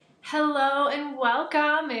Hello and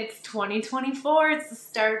welcome. It's 2024. It's the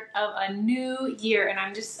start of a new year and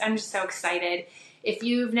I'm just so excited. If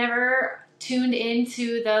you've never tuned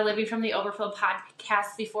into the Living from the Overflow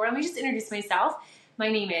podcast before, let me just introduce myself. My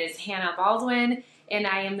name is Hannah Baldwin and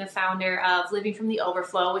I am the founder of Living from the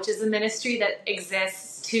Overflow, which is a ministry that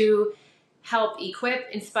exists to help equip,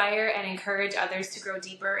 inspire, and encourage others to grow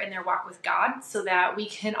deeper in their walk with God so that we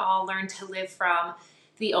can all learn to live from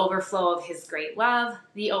the overflow of His great love,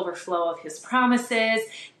 the overflow of His promises,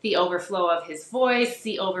 the overflow of His voice,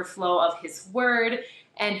 the overflow of His word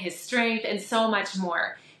and His strength, and so much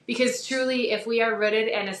more. Because truly, if we are rooted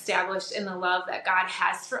and established in the love that God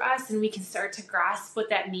has for us, and we can start to grasp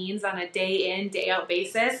what that means on a day in, day out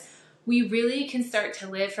basis, we really can start to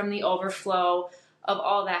live from the overflow of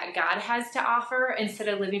all that God has to offer instead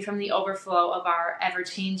of living from the overflow of our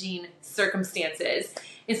ever-changing circumstances.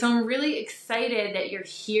 And so I'm really excited that you're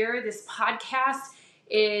here. This podcast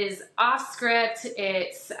is off script.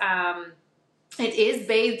 It is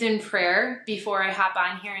bathed in prayer before I hop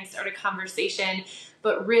on here and start a conversation,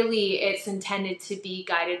 but really it's intended to be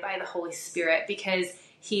guided by the Holy Spirit because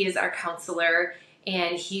He is our counselor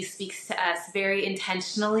and He speaks to us very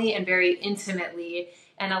intentionally and very intimately.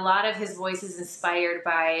 And a lot of His voice is inspired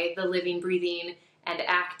by the living, breathing, and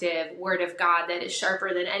active Word of God that is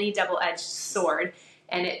sharper than any double-edged sword.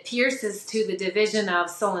 And it pierces to the division of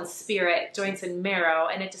soul and spirit, joints and marrow,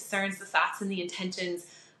 and it discerns the thoughts and the intentions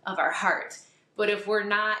of our heart. But if we're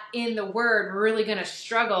not in the Word, we're really going to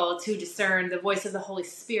struggle to discern the voice of the Holy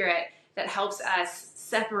Spirit that helps us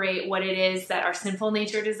separate what it is that our sinful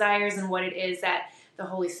nature desires and what it is that the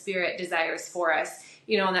Holy Spirit desires for us.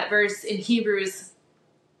 You know, in that verse in Hebrews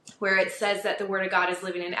where it says that the Word of God is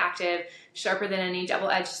living and active, sharper than any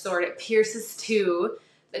double-edged sword, it pierces to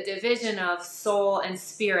the division of soul and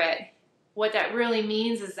spirit. What that really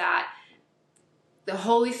means is that the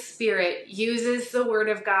Holy Spirit uses the Word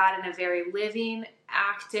of God in a very living,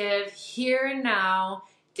 active, here and now,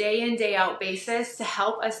 day in, day out basis to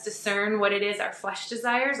help us discern what it is our flesh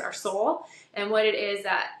desires, our soul, and what it is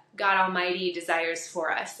that God Almighty desires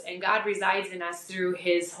for us. And God resides in us through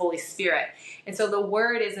His Holy Spirit. And so the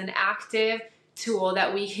Word is an active tool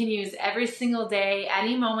that we can use every single day,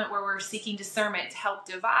 any moment where we're seeking discernment to help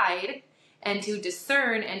divide and to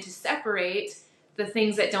discern and to separate the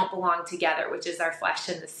things that don't belong together, which is our flesh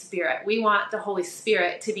and the spirit. We want the Holy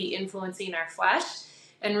Spirit to be influencing our flesh.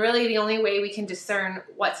 And really the only way we can discern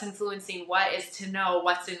what's influencing what is to know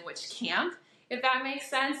what's in which camp, if that makes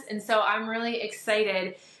sense. And so I'm really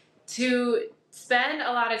excited to spend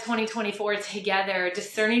a lot of 2024 together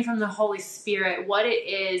discerning from the Holy Spirit what it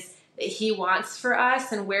is that He wants for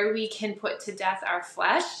us and where we can put to death our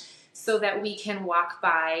flesh so that we can walk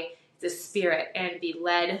by the Spirit and be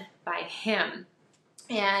led by Him.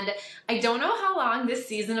 And I don't know how long this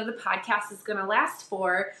season of the podcast is going to last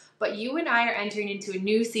for, but you and I are entering into a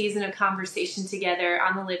new season of conversation together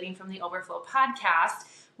on the Living from the Overflow podcast,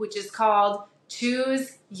 which is called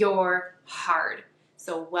Choose Your Hard.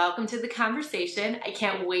 So welcome to the conversation. I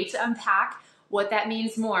can't wait to unpack what that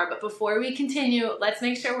means more. But before we continue, let's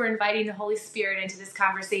make sure we're inviting the Holy Spirit into this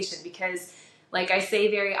conversation because, like I say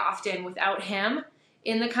very often, without Him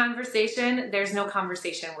in the conversation, there's no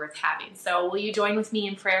conversation worth having. So will you join with me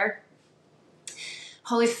in prayer?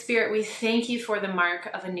 Holy Spirit, we thank You for the mark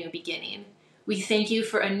of a new beginning. We thank You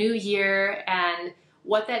for a new year and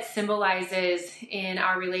what that symbolizes in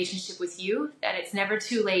our relationship with You, that it's never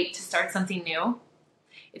too late to start something new.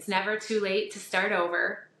 It's never too late to start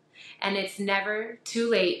over. And it's never too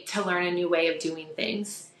late to learn a new way of doing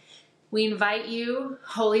things. We invite You,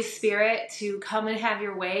 Holy Spirit, to come and have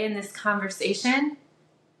Your way in this conversation.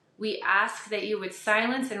 We ask that You would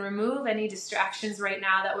silence and remove any distractions right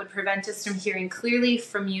now that would prevent us from hearing clearly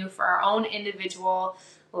from You for our own individual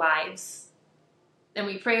lives. And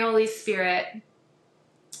we pray, Holy Spirit,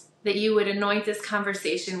 that You would anoint this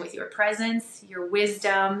conversation with Your presence, Your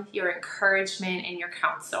wisdom, Your encouragement, and Your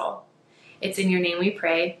counsel. It's in Your name we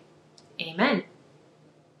pray. Amen.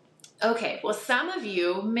 Okay, well, some of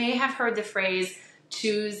you may have heard the phrase,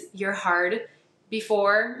 choose your hard,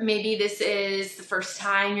 before. Maybe this is the first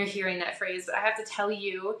time you're hearing that phrase, but I have to tell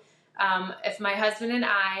you, if my husband and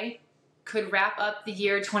I could wrap up the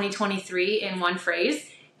year 2023 in one phrase,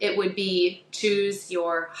 it would be choose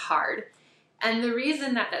your hard. And the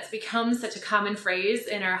reason that that's become such a common phrase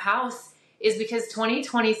in our house is because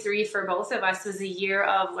 2023 for both of us was a year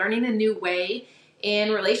of learning a new way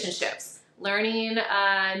in relationships, learning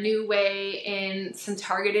a new way in some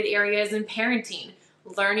targeted areas in parenting,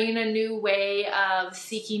 learning a new way of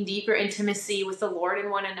seeking deeper intimacy with the Lord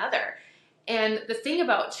and one another. And the thing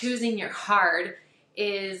about choosing your hard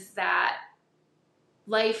is that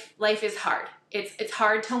life is hard. It's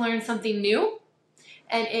hard to learn something new,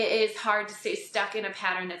 and it is hard to stay stuck in a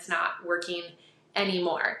pattern that's not working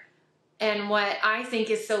anymore. And what I think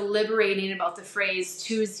is so liberating about the phrase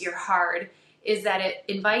choose your hard is that it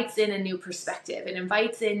invites in a new perspective. It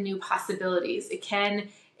invites in new possibilities. It can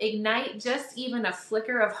ignite just even a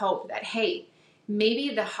flicker of hope that, hey,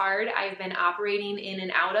 maybe the hard I've been operating in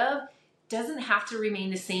and out of doesn't have to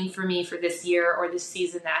remain the same for me for this year or this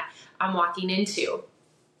season that I'm walking into.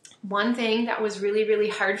 One thing that was really, really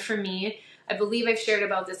hard for me, I believe I've shared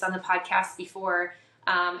about this on the podcast before,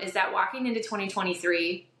 is that walking into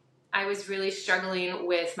 2023, I was really struggling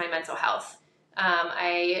with my mental health.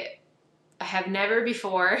 I have never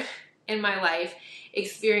before in my life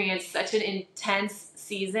experienced such an intense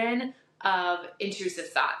season of intrusive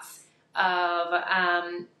thoughts,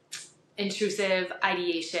 of intrusive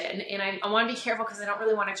ideation. And I want to be careful because I don't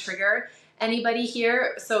really want to trigger anybody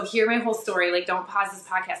here. So hear my whole story. Like, don't pause this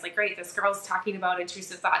podcast. Like, great, this girl's talking about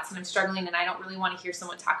intrusive thoughts and I'm struggling and I don't really want to hear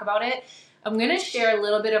someone talk about it. I'm going to share a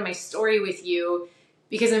little bit of my story with you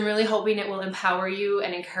because I'm really hoping it will empower you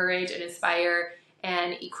and encourage and inspire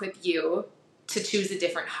and equip you to choose a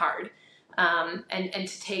different hard, and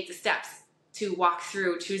to take the steps to walk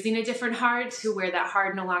through choosing a different hard to where that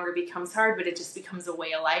hard no longer becomes hard, but it just becomes a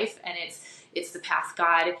way of life. And it's the path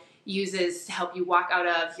God uses to help you walk out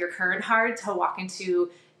of your current hard to walk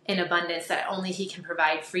into an abundance that only He can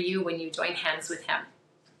provide for you when you join hands with Him.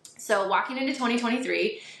 So walking into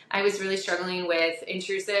 2023, I was really struggling with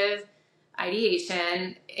intrusive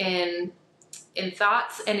ideation in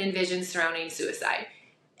thoughts and in visions surrounding suicide.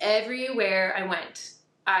 Everywhere I went,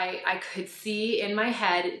 I could see in my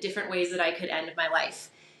head different ways that I could end my life.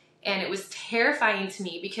 And it was terrifying to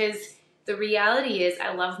me because the reality is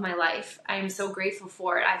I love my life. I'm so grateful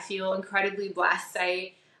for it. I feel incredibly blessed.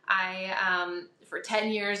 I for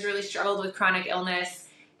 10 years really struggled with chronic illness,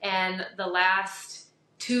 and the last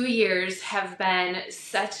 2 years have been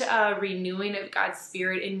such a renewing of God's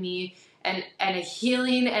Spirit in me, and a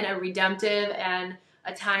healing and a redemptive and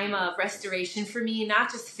a time of restoration for me,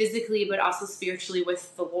 not just physically, but also spiritually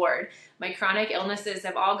with the Lord. My chronic illnesses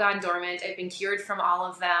have all gone dormant. I've been cured from all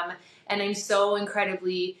of them, and I'm so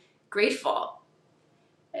incredibly grateful.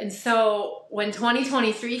 And so when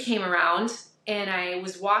 2023 came around and I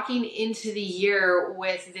was walking into the year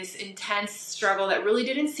with this intense struggle that really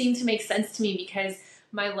didn't seem to make sense to me because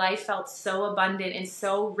my life felt so abundant and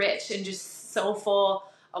so rich and just so full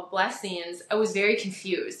of blessings, I was very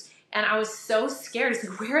confused. And I was so scared. It's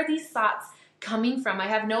like, where are these thoughts coming from? I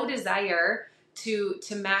have no desire to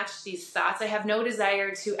match these thoughts. I have no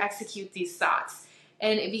desire to execute these thoughts.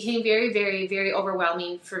 And it became very, very, very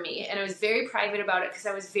overwhelming for me. And I was very private about it because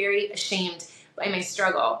I was very ashamed by my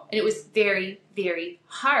struggle. And it was very, very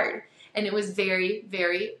hard. And it was very,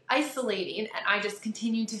 very isolating. And I just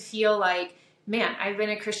continued to feel like, man, I've been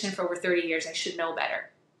a Christian for over 30 years. I should know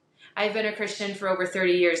better. I've been a Christian for over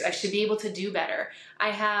 30 years. I should be able to do better.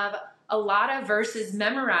 I have a lot of verses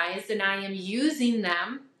memorized and I am using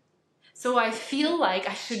them. So I feel like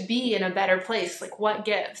I should be in a better place. Like, what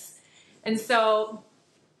gives? And so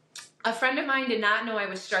a friend of mine did not know I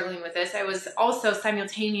was struggling with this. I was also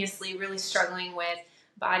simultaneously really struggling with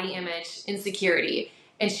body image insecurity.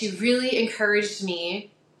 And she really encouraged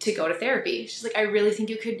me to go to therapy. She's like, I really think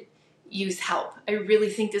you could use help. I really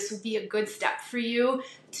think this would be a good step for you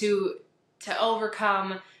to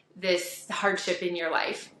overcome this hardship in your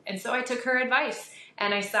life. And so I took her advice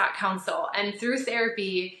and I sought counsel. And through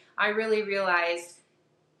therapy, I really realized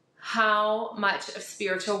how much of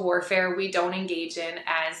spiritual warfare we don't engage in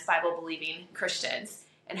as Bible-believing Christians,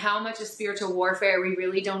 and how much of spiritual warfare we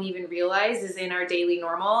really don't even realize is in our daily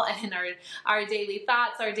normal and in our daily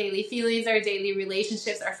thoughts, our daily feelings, our daily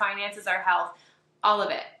relationships, our finances, our health, all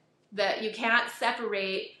of it. That you can't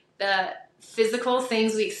separate the physical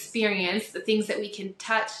things we experience, the things that we can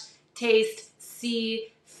touch, taste,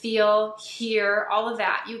 see, feel, hear, all of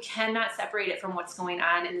that. You cannot separate it from what's going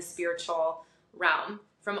on in the spiritual realm.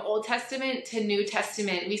 From Old Testament to New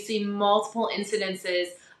Testament, we see multiple incidences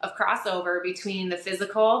of crossover between the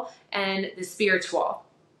physical and the spiritual.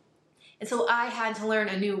 And so I had to learn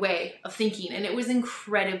a new way of thinking, and it was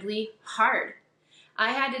incredibly hard.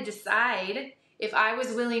 I had to decide if I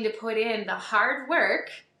was willing to put in the hard work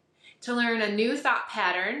to learn a new thought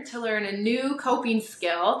pattern, to learn a new coping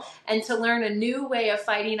skill, and to learn a new way of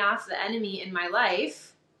fighting off the enemy in my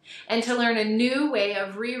life, and to learn a new way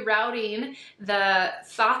of rerouting the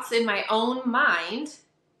thoughts in my own mind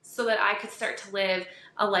so that I could start to live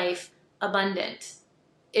a life abundant.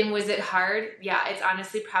 And was it hard? Yeah, it's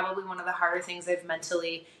honestly probably one of the harder things I've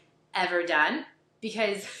mentally ever done,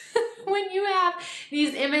 because when you have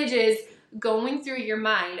these images going through your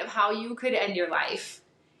mind of how you could end your life.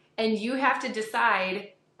 And you have to decide,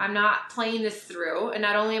 I'm not playing this through. And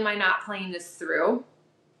not only am I not playing this through,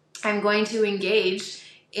 I'm going to engage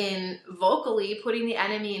in vocally putting the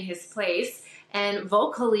enemy in his place and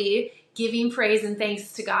vocally giving praise and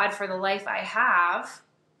thanks to God for the life I have,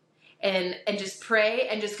 and just pray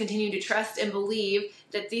and just continue to trust and believe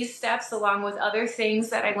that these steps, along with other things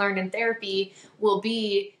that I learned in therapy, will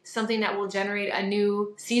be something that will generate a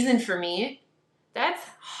new season for me. That's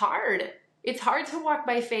hard. It's hard to walk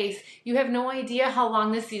by faith. You have no idea how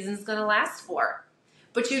long this season's going to last for.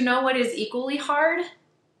 But you know what is equally hard?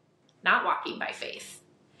 Not walking by faith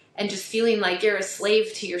and just feeling like you're a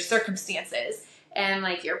slave to your circumstances and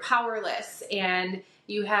like you're powerless and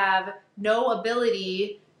you have no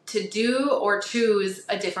ability to do or choose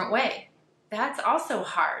a different way. That's also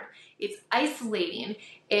hard. It's isolating.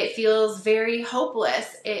 It feels very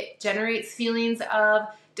hopeless. It generates feelings of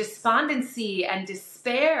despondency and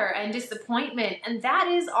despair and disappointment. And that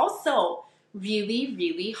is also really,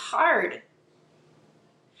 really hard.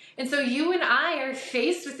 And so you and I are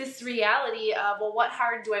faced with this reality of, well, what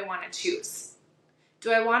hard do I want to choose?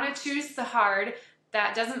 Do I want to choose the hard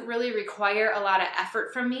that doesn't really require a lot of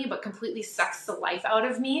effort from me, but completely sucks the life out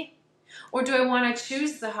of me? Or do I want to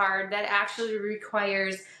choose the hard that actually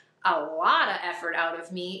requires a lot of effort out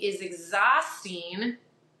of me, is exhausting,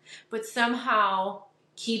 but somehow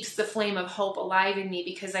keeps the flame of hope alive in me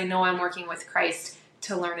because I know I'm working with Christ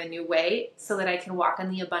to learn a new way so that I can walk in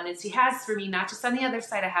the abundance he has for me, not just on the other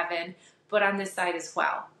side of heaven, but on this side as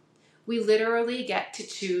well. We literally get to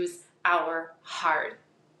choose our hard.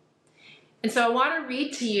 And so I want to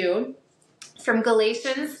read to you from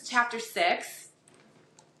Galatians chapter 6,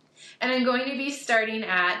 and I'm going to be starting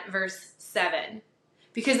at verse 7,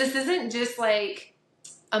 because this isn't just like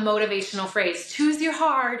a motivational phrase. Choose your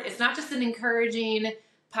hard. It's not just an encouraging,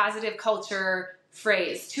 positive culture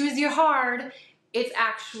phrase. Choose your hard. It's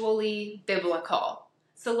actually biblical.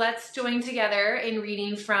 So let's join together in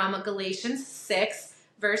reading from Galatians 6,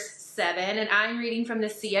 verse 7, and I'm reading from the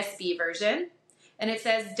CSB version. And it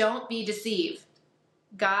says, "Don't be deceived.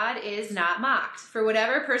 God is not mocked. For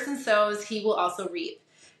whatever a person sows, he will also reap.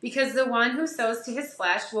 Because the one who sows to his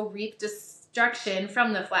flesh will reap destruction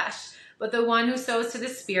from the flesh. But the one who sows to the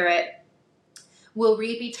Spirit will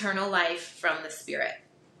reap eternal life from the Spirit."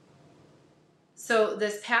 So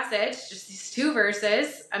this passage, just these two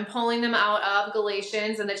verses, I'm pulling them out of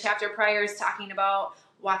Galatians, and the chapter prior is talking about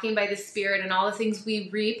walking by the Spirit and all the things we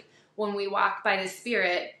reap when we walk by the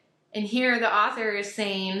Spirit. And here the author is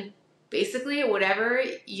saying, basically, whatever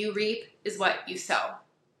you reap is what you sow.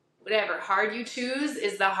 Whatever hard you choose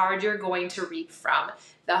is the hard you're going to reap from,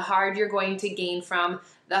 the hard you're going to gain from,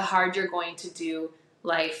 the hard you're going to do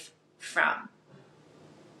life from.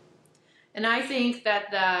 And I think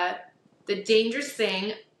that the dangerous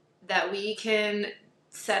thing that we can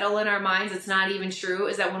settle in our minds, it's not even true,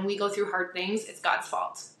 is that when we go through hard things, it's God's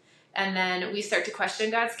fault. And then we start to question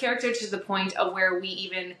God's character to the point of where we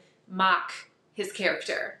even mock his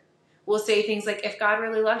character. We'll say things like, if God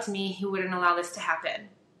really loved me, he wouldn't allow this to happen.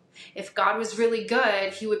 If God was really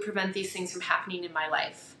good, he would prevent these things from happening in my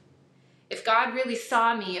life. If God really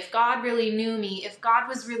saw me, if God really knew me, if God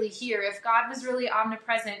was really here, if God was really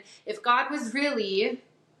omnipresent, if God was really,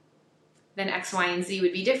 then X, Y, and Z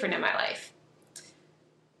would be different in my life.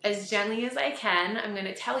 As gently as I can, I'm going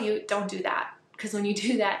to tell you, don't do that. Because when you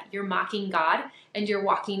do that, you're mocking God and you're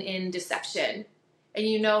walking in deception. And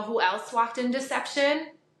you know who else walked in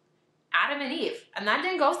deception? Adam and Eve. And that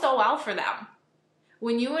didn't go so well for them.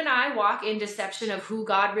 When you and I walk in deception of who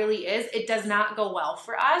God really is, it does not go well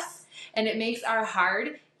for us. And it makes our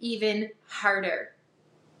hard even harder.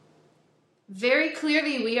 Very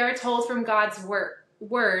clearly, we are told from God's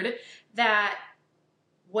word that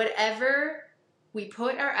whatever we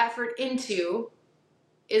put our effort into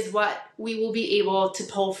is what we will be able to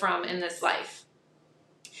pull from in this life.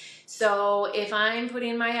 So if I'm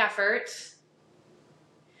putting my effort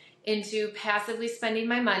into passively spending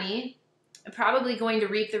my money, I'm probably going to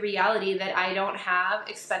reap the reality that I don't have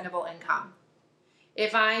expendable income.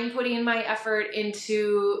 If I'm putting my effort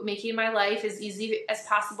into making my life as easy as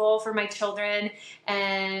possible for my children,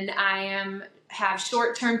 and have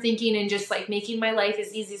short-term thinking and just like making my life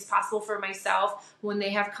as easy as possible for myself when they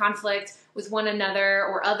have conflict with one another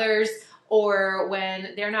or others, or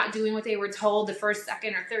when they're not doing what they were told the first,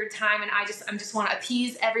 second, or third time, and I just want to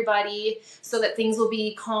appease everybody so that things will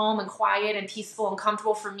be calm and quiet and peaceful and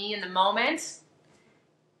comfortable for me in the moment,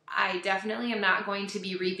 I definitely am not going to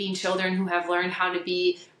be reaping children who have learned how to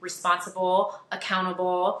be responsible,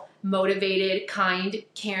 accountable, motivated, kind,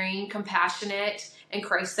 caring, compassionate, and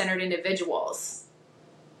Christ-centered individuals.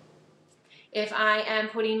 if I am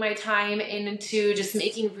putting my time into just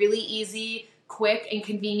making really easy, quick, and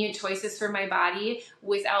convenient choices for my body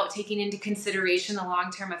without taking into consideration the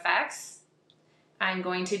long-term effects, I'm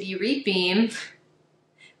going to be reaping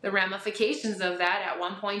the ramifications of that at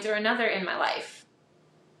one point or another in my life.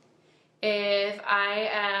 If I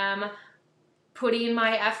am putting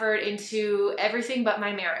my effort into everything but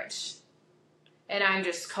my marriage, and I'm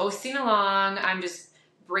just coasting along, I'm just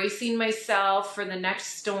bracing myself for the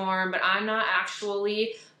next storm, but I'm not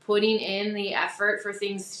actually putting in the effort for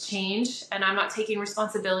things to change, and I'm not taking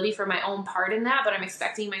responsibility for my own part in that, but I'm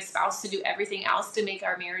expecting my spouse to do everything else to make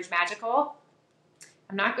our marriage magical,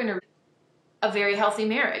 I'm not going to reap a very healthy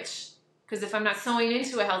marriage. Because if I'm not sowing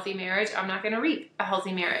into a healthy marriage, I'm not going to reap a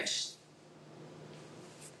healthy marriage.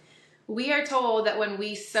 We are told that when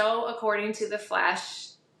we sow according to the flesh,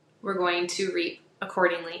 we're going to reap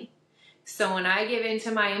accordingly. So when I give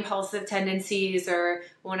into my impulsive tendencies, or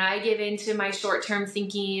when I give into my short-term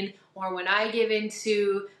thinking, or when I give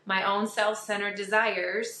into my own self-centered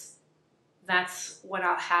desires, that's what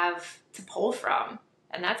I'll have to pull from.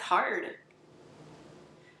 And that's hard.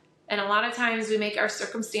 And a lot of times we make our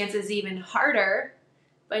circumstances even harder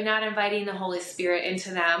by not inviting the Holy Spirit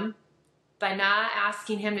into them, by not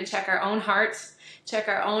asking Him to check our own hearts, check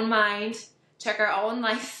our own mind, check our own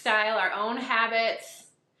lifestyle, our own habits,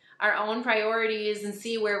 our own priorities, and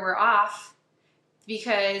see where we're off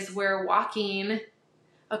because we're walking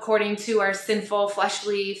according to our sinful,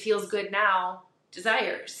 fleshly, feels good now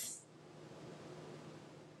desires.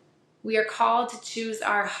 We are called to choose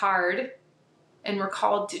our hard, and we're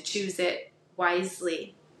called to choose it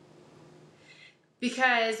wisely.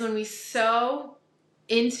 Because when we sow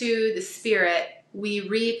into the Spirit, we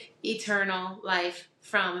reap eternal life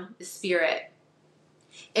from the Spirit.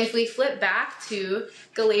 If we flip back to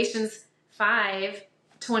Galatians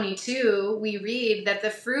 5:22, we read that the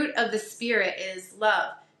fruit of the Spirit is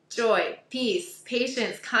love, joy, peace,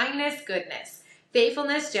 patience, kindness, goodness,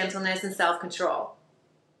 faithfulness, gentleness, and self-control.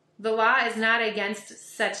 The law is not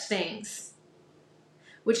against such things,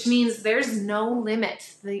 which means there's no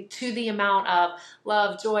limit to the amount of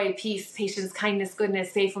love, joy, peace, patience, kindness,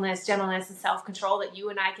 goodness, faithfulness, gentleness, and self-control that you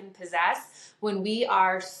and I can possess when we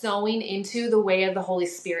are sowing into the way of the Holy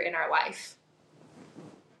Spirit in our life.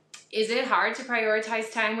 Is it hard to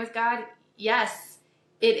prioritize time with God? Yes,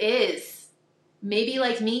 it is. Maybe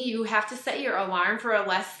like me, you have to set your alarm for a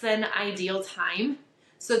less than ideal time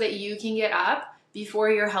so that you can get up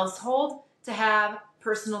before your household to have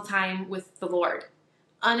personal time with the Lord.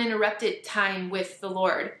 Uninterrupted time with the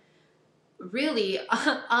Lord. Really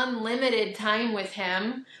unlimited time with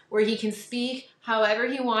Him where He can speak however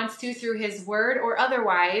He wants to through His word or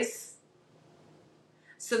otherwise,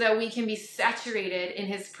 so that we can be saturated in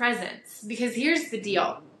His presence. Because here's the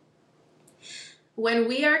deal. When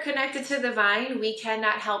we are connected to the vine, we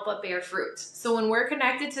cannot help but bear fruit. So when we're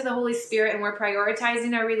connected to the Holy Spirit and we're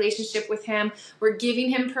prioritizing our relationship with Him, we're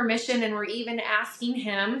giving Him permission, and we're even asking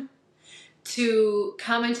Him to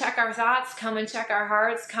come and check our thoughts, come and check our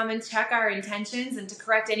hearts, come and check our intentions, and to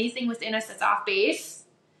correct anything within us that's off base,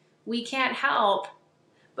 we can't help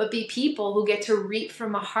but be people who get to reap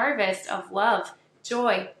from a harvest of love,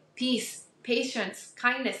 joy, peace, patience,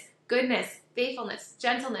 kindness, goodness, faithfulness,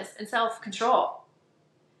 gentleness, and self-control.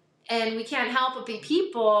 And we can't help but be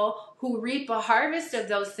people who reap a harvest of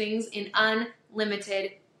those things in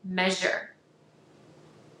unlimited measure.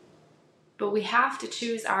 But we have to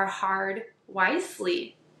choose our hard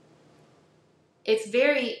wisely. It's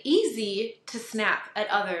very easy to snap at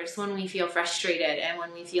others when we feel frustrated and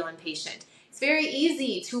when we feel impatient. It's very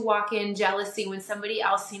easy to walk in jealousy when somebody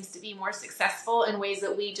else seems to be more successful in ways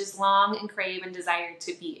that we just long and crave and desire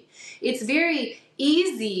to be. It's very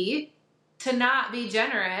easy to not be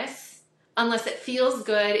generous unless it feels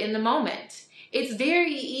good in the moment. It's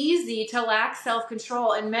very easy to lack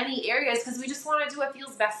self-control in many areas because we just want to do what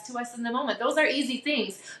feels best to us in the moment. Those are easy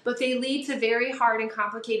things, but they lead to very hard and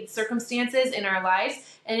complicated circumstances in our lives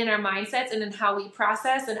and in our mindsets and in how we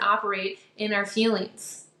process and operate in our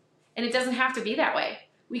feelings. And it doesn't have to be that way.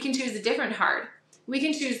 We can choose a different heart. We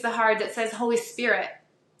can choose the heart that says, Holy Spirit,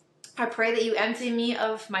 I pray that you empty me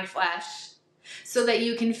of my flesh so that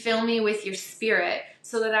you can fill me with your Spirit,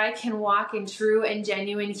 so that I can walk in true and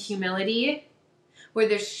genuine humility, where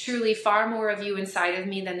there's truly far more of you inside of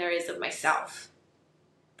me than there is of myself.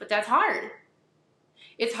 But that's hard.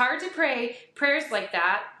 It's hard to pray prayers like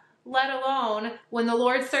that, let alone when the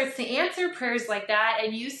Lord starts to answer prayers like that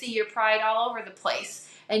and you see your pride all over the place,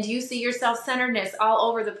 and you see your self-centeredness all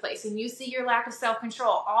over the place, and you see your lack of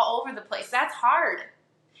self-control all over the place. That's hard.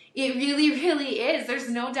 It really, really is. There's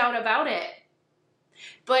no doubt about it.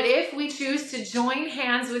 But if we choose to join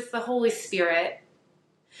hands with the Holy Spirit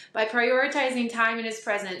by prioritizing time in His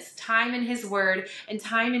presence, time in His Word, and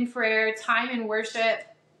time in prayer, time in worship,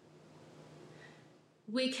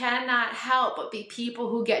 we cannot help but be people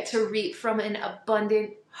who get to reap from an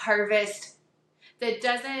abundant harvest that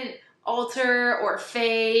doesn't alter or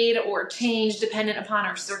fade or change dependent upon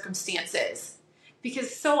our circumstances.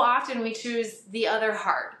 Because so often we choose the other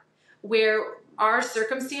heart, where our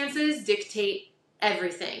circumstances dictate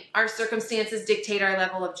everything. Our circumstances dictate our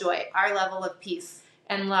level of joy, our level of peace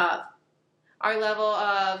and love, our level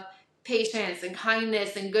of patience and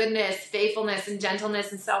kindness and goodness, faithfulness and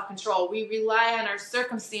gentleness and self-control. We rely on our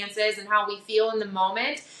circumstances and how we feel in the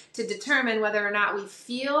moment to determine whether or not we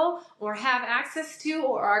feel or have access to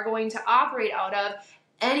or are going to operate out of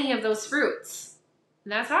any of those fruits.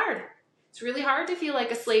 And that's hard. It's really hard to feel like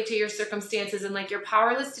a slave to your circumstances and like you're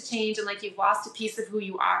powerless to change and like you've lost a piece of who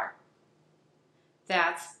you are.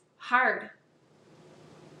 That's hard.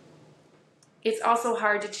 It's also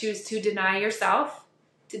hard to choose to deny yourself,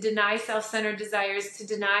 to deny self-centered desires, to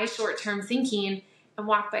deny short-term thinking, and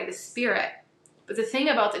walk by the Spirit. But the thing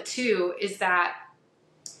about the two is that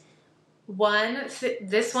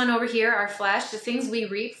this one over here, our flesh, the things we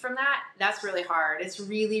reap from that, that's really hard. It's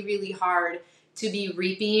really, really hard to be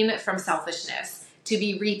reaping from selfishness, to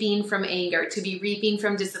be reaping from anger, to be reaping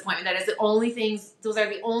from disappointment. Those are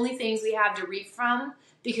the only things we have to reap from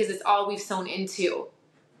because it's all we've sown into.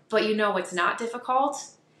 But you know what's not difficult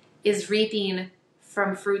is reaping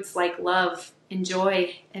from fruits like love and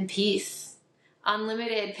joy and peace,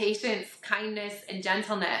 unlimited patience, kindness, and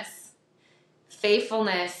gentleness,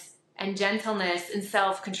 faithfulness and gentleness and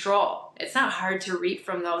self-control. It's not hard to reap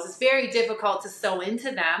from those. It's very difficult to sow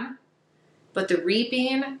into them, but the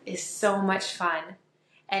reaping is so much fun,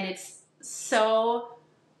 and it's so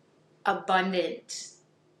abundant.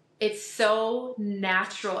 It's so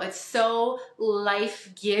natural. It's so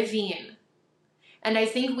life-giving. And I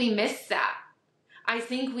think we miss that. I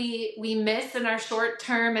think we miss in our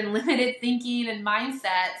short-term and limited thinking and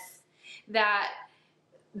mindsets that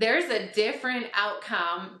there's a different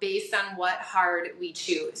outcome based on what hard we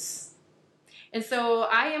choose. And so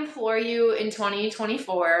I implore you in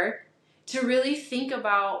 2024 to really think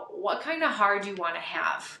about what kind of hard you want to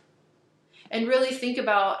have. And really think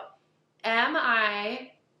about, am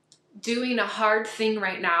I doing a hard thing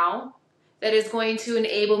right now that is going to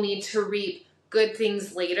enable me to reap good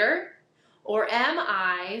things later? Or am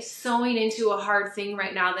I sowing into a hard thing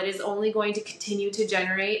right now that is only going to continue to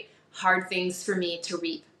generate hard things for me to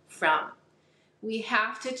reap from? We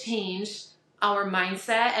have to change our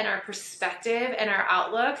mindset and our perspective and our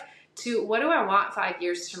outlook to, what do I want 5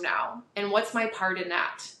 years from now? And what's my part in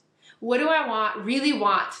that? What do I really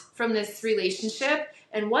want from this relationship?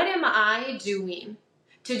 And what am I doing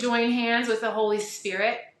to join hands with the Holy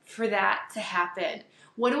Spirit for that to happen?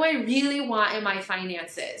 What do I really want in my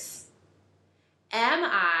finances? Am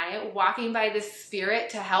I walking by the Spirit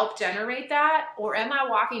to help generate that? Or am I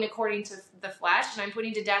walking according to the flesh and I'm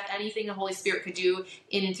putting to death anything the Holy Spirit could do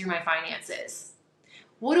in and through my finances?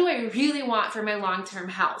 What do I really want for my long-term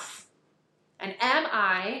health? And am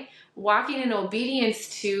I walking in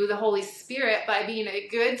obedience to the Holy Spirit by being a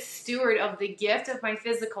good steward of the gift of my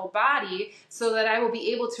physical body so that I will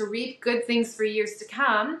be able to reap good things for years to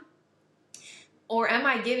come? Or am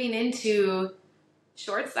I giving into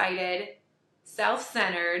short-sighted,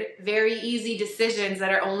 self-centered, very easy decisions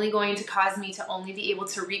that are only going to cause me to only be able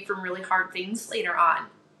to reap from really hard things later on?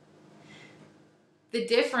 The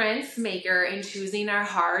difference maker in choosing our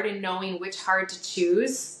hard and knowing which hard to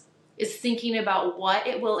choose is thinking about what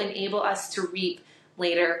it will enable us to reap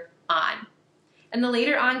later on. And the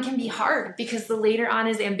later on can be hard because the later on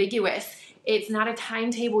is ambiguous. It's not a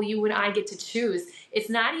timetable you and I get to choose. It's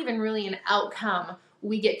not even really an outcome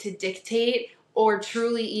we get to dictate or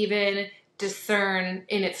truly even discern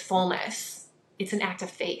in its fullness. It's an act of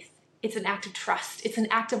faith. It's an act of trust. It's an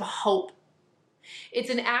act of hope. It's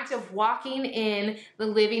an act of walking in the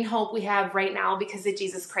living hope we have right now because of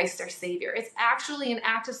Jesus Christ, our Savior. It's actually an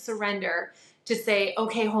act of surrender to say,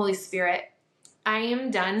 okay, Holy Spirit, I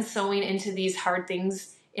am done sowing into these hard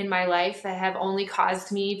things in my life that have only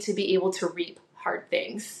caused me to be able to reap hard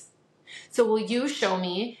things. So will you show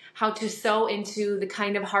me how to sow into the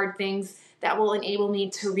kind of hard things that will enable me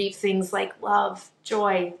to reap things like love,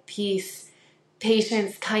 joy, peace,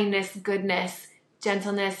 patience, kindness, goodness,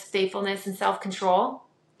 gentleness, faithfulness, and self-control?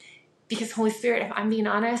 Because Holy Spirit, if I'm being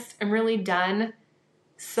honest, I'm really done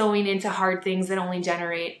sowing into hard things that only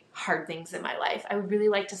generate hard things in my life. I would really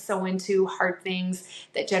like to sow into hard things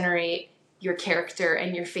that generate your character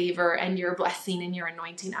and your favor and your blessing and your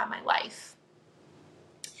anointing on my life.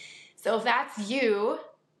 So if that's you,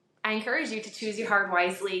 I encourage you to choose your hard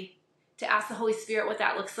wisely, to ask the Holy Spirit what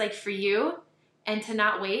that looks like for you, and to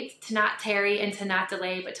not wait, to not tarry, and to not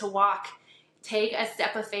delay, but to walk. Take a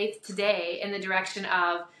step of faith today in the direction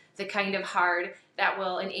of the kind of hard that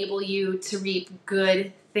will enable you to reap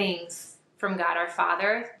good things from God our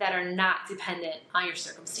Father that are not dependent on your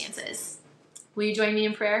circumstances. Will you join me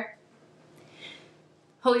in prayer?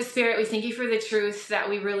 Holy Spirit, we thank you for the truth that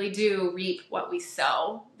we really do reap what we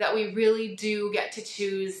sow, that we really do get to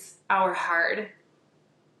choose our hard.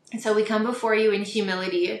 And so we come before you in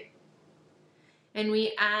humility, and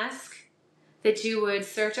we ask that you would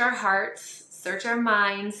search our hearts, search our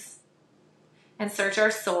minds, and search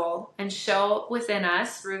our soul, and show within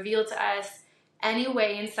us, reveal to us any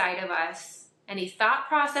way inside of us, any thought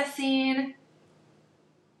processing,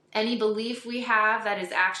 any belief we have that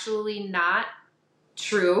is actually not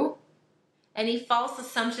true, any false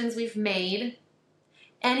assumptions we've made,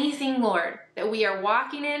 anything, Lord, that we are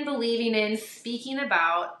walking in, believing in, speaking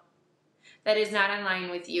about that is not in line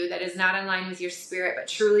with you, that is not in line with your spirit, but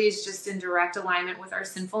truly is just in direct alignment with our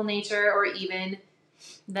sinful nature or even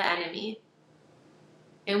the enemy.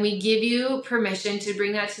 And we give you permission to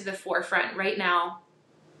bring that to the forefront right now.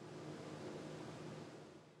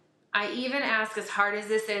 I even ask, as hard as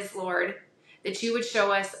this is, Lord, that you would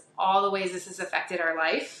show us all the ways this has affected our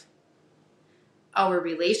life, our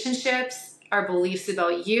relationships, our beliefs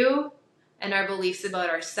about you, and our beliefs about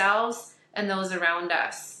ourselves and those around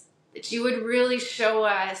us. That you would really show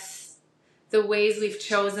us the ways we've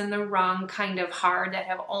chosen the wrong kind of hard that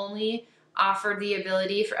have only offered the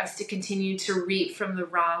ability for us to continue to reap from the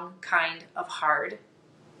wrong kind of hard.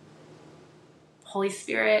 Holy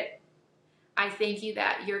Spirit, I thank you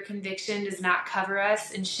that your conviction does not cover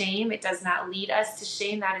us in shame. It does not lead us to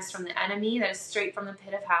shame. That is from the enemy. That is straight from the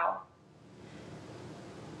pit of hell.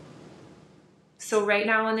 So right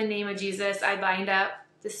now, in the name of Jesus, I bind up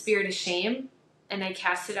the spirit of shame, and I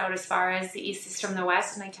cast it out as far as the east is from the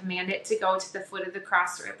west, and I command it to go to the foot of the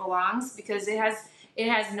cross where it belongs, because it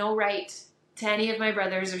has no right to any of my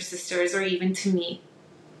brothers or sisters or even to me.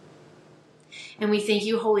 And we thank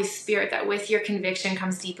you, Holy Spirit, that with your conviction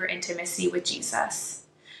comes deeper intimacy with Jesus.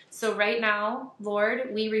 So right now, Lord,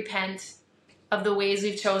 we repent of the ways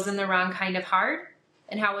we've chosen the wrong kind of hard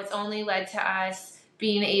and how it's only led to us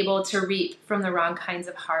being able to reap from the wrong kinds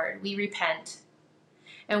of hard. We repent.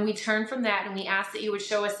 And we turn from that, and we ask that you would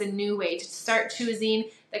show us a new way to start choosing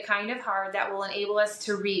the kind of hard that will enable us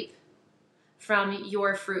to reap from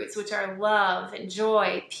your fruits, which are love and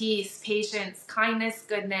joy, peace, patience, kindness,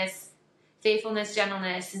 goodness, faithfulness,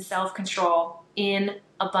 gentleness, and self-control in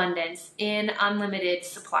abundance, in unlimited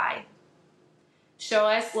supply. Show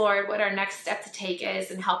us, Lord, what our next step to take is,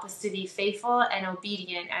 and help us to be faithful and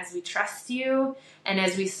obedient as we trust you and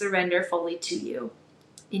as we surrender fully to you.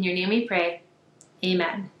 In your name we pray.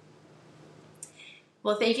 Amen.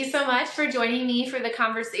 Well, thank you so much for joining me for the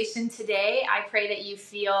conversation today. I pray that you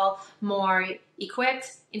feel more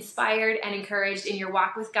equipped, inspired, and encouraged in your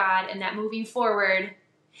walk with God, and that moving forward,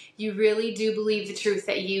 you really do believe the truth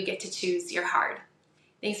that you get to choose your hard.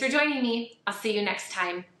 Thanks for joining me. I'll see you next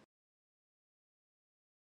time.